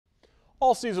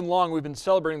All season long, we've been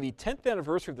celebrating the 10th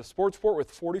anniversary of the sports sport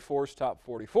with 44's Top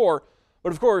 44.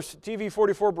 But of course, TV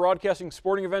 44 broadcasting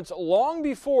sporting events long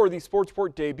before the sports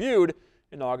sport debuted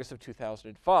in August of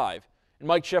 2005. And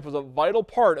Mike Schepp was a vital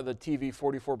part of the TV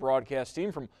 44 broadcast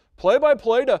team, from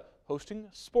play-by-play to hosting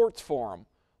sports forum.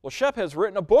 Well, Schepp has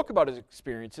written a book about his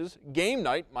experiences, Game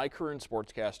Night, My Career in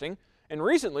Sportscasting, and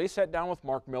recently sat down with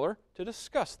Mark Miller to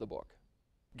discuss the book.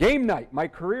 Game Night, My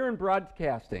Career in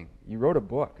Broadcasting. You wrote a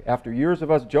book after years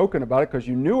of us joking about it because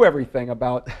you knew everything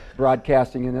about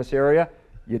broadcasting in this area.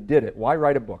 You did it. Why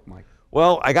write a book, Mike?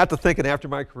 Well, I got to thinking after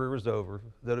my career was over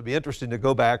that it'd be interesting to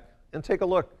go back and take a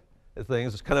look at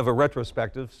things. It's kind of a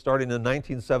retrospective, starting in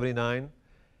 1979,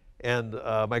 and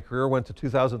my career went to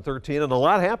 2013, and a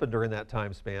lot happened during that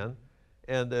time span.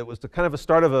 And it was the kind of a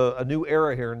start of a new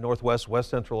era here in Northwest, West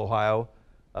Central Ohio,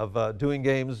 of doing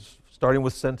games, starting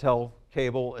with Centel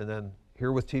Cable, and then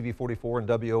here with TV 44 and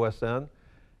WOSN.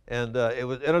 And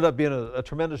ended up being a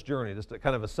tremendous journey, just a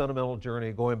kind of a sentimental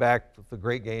journey, going back to the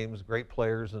great games, great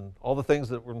players, and all the things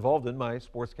that were involved in my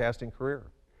sportscasting career.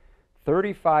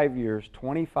 35 years,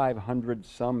 2,500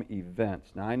 some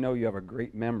events. Now, I know you have a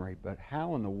great memory, but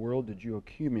how in the world did you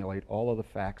accumulate all of the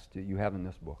facts that you have in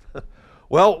this book?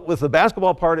 Well, with the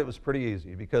basketball part, it was pretty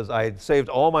easy because I had saved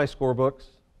all my scorebooks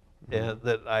and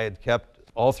that I had kept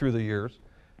all through the years.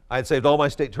 I had saved all my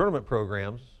state tournament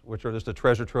programs, which are just a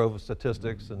treasure trove of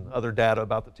statistics and other data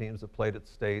about the teams that played at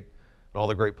the state and all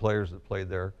the great players that played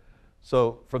there.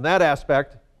 So from that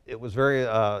aspect, it was very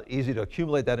easy to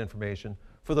accumulate that information.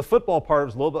 For the football part, it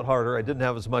was a little bit harder. I didn't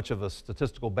have as much of a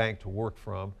statistical bank to work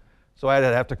from. So I had to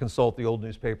have to consult the old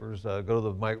newspapers, go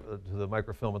to the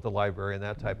microfilm at the library and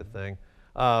that type of thing.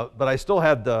 But I still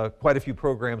had quite a few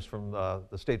programs from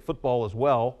the state football as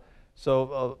well.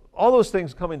 So all those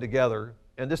things coming together,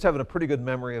 and just having a pretty good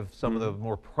memory of some of the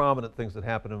more prominent things that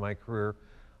happened in my career,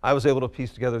 I was able to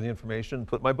piece together the information and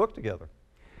put my book together.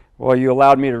 Well, you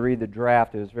allowed me to read the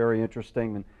draft. It was very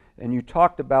interesting. And you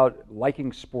talked about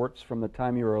liking sports from the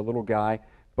time you were a little guy,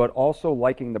 but also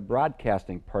liking the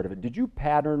broadcasting part of it. Did you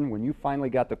pattern, when you finally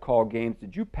got to call games,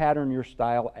 did you pattern your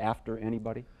style after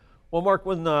anybody? Well, Mark,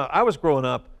 when I was growing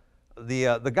up,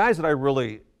 the guys that I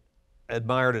really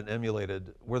admired and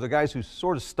emulated were the guys who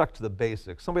sort of stuck to the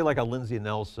basics. Somebody like a Lindsey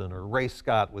Nelson or Ray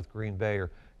Scott with Green Bay,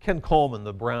 or Ken Coleman,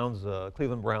 the Browns,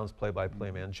 Cleveland Browns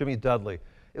play-by-play man, Jimmy Dudley.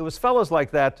 It was fellas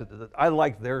like that I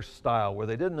liked their style, where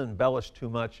they didn't embellish too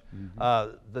much,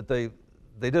 that they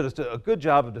did a good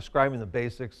job of describing the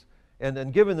basics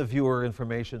and giving the viewer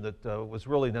information that was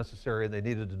really necessary and they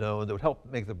needed to know, and that would help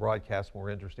make the broadcast more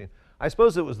interesting. I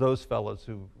suppose it was those fellas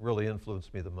who really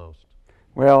influenced me the most.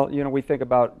 Well, you know, we think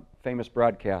about famous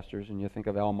broadcasters, and you think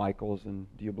of Al Michaels and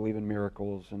Do You Believe in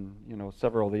Miracles, and, you know,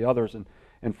 several of the others.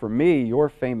 And for me, your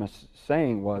famous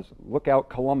saying was, look out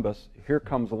Columbus, here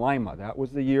comes Lima. That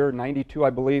was the year, 92, I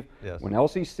believe, yes, when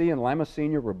LCC and Lima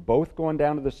Senior were both going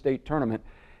down to the state tournament.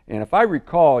 And if I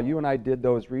recall, you and I did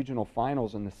those regional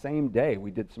finals in the same day.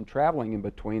 We did some traveling in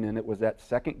between, and it was that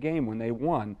second game when they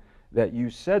won that you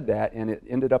said that, and it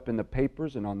ended up in the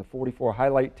papers and on the 44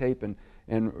 highlight tape, and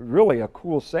really a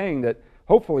cool saying that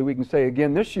hopefully we can say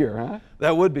again this year, huh?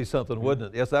 That would be something,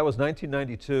 wouldn't it? Yes, that was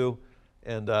 1992,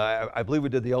 and I believe we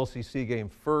did the LCC game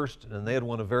first, and they had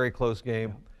won a very close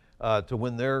game to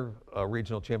win their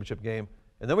regional championship game.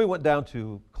 And then we went down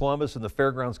to Columbus in the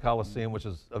Fairgrounds Coliseum, which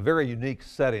is a very unique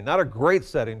setting. Not a great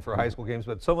setting for high school games,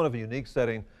 but somewhat of a unique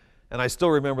setting. And I still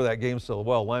remember that game so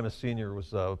well. Lima Senior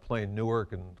was playing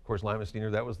Newark, and of course Lima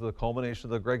Senior, that was the culmination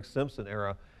of the Greg Simpson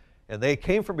era. And they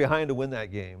came from behind to win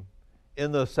that game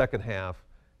in the second half,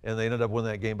 and they ended up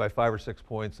winning that game by 5 or 6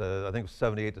 points. I think it was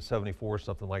 78-74,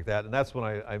 something like that. And that's when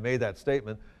I made that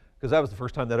statement, because that was the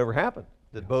first time that ever happened,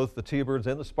 that both the T-Birds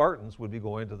and the Spartans would be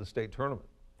going to the state tournament.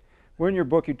 Well, in your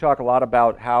book, you talk a lot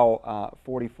about how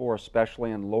 44,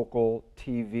 especially in local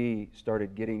TV,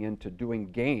 started getting into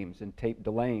doing games and tape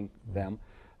delaying them.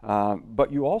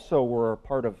 But you also were a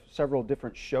part of several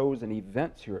different shows and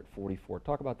events here at 44.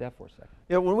 Talk about that for a second.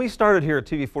 Yeah, when we started here at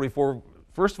TV 44,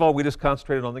 first of all, we just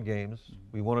concentrated on the games.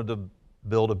 We wanted to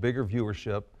build a bigger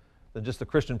viewership than just the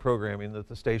Christian programming that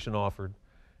the station offered.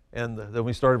 And then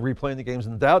we started replaying the games,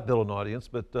 and that built an audience.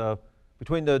 But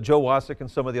between Joe Wasik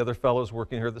and some of the other fellows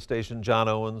working here at the station, John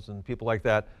Owens and people like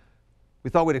that,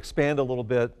 we thought we'd expand a little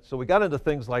bit. So we got into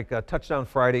things like Touchdown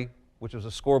Friday, which was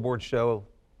a scoreboard show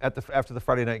after the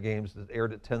Friday night games that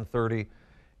aired at 10:30.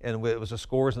 And it was a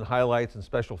scores and highlights and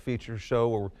special features show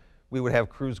where we would have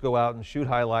crews go out and shoot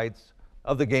highlights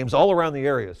of the games all around the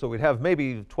area. So we'd have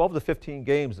maybe 12 to 15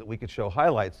 games that we could show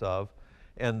highlights of,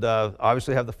 and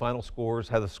obviously have the final scores,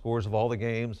 have the scores of all the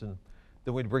games, and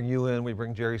then we'd bring you in, we'd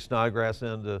bring Jerry Snodgrass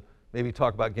in to maybe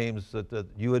talk about games that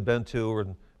you had been to,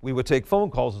 and we would take phone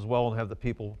calls as well and have the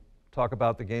people talk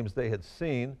about the games they had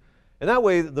seen. And that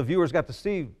way the viewers got to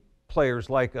see players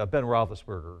like Ben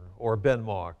Roethlisberger or Ben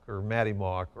Mock or Matty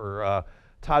Mock or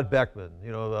Todd Beckman,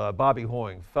 Bobby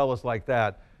Hoying, fellas like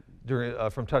that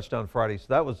from Touchdown Friday. So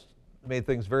that made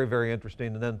things very, very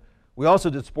interesting. And then we also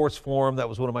did Sports Forum. That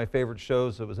was one of my favorite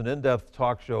shows. It was an in-depth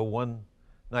talk show one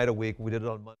night a week. We did it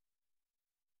on Monday.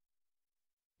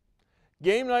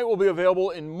 Game night will be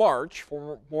available in March.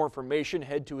 For more information,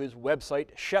 head to his website,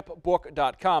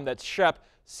 scheppbook.com. That's Schepp,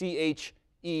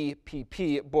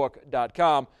 C-H-E-P-P,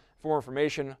 book.com. For more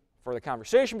information for the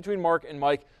conversation between Mark and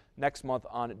Mike next month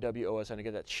on WOSN.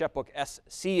 Again, that's Schepp Book,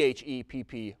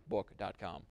 S-C-H-E-P-P, book.com.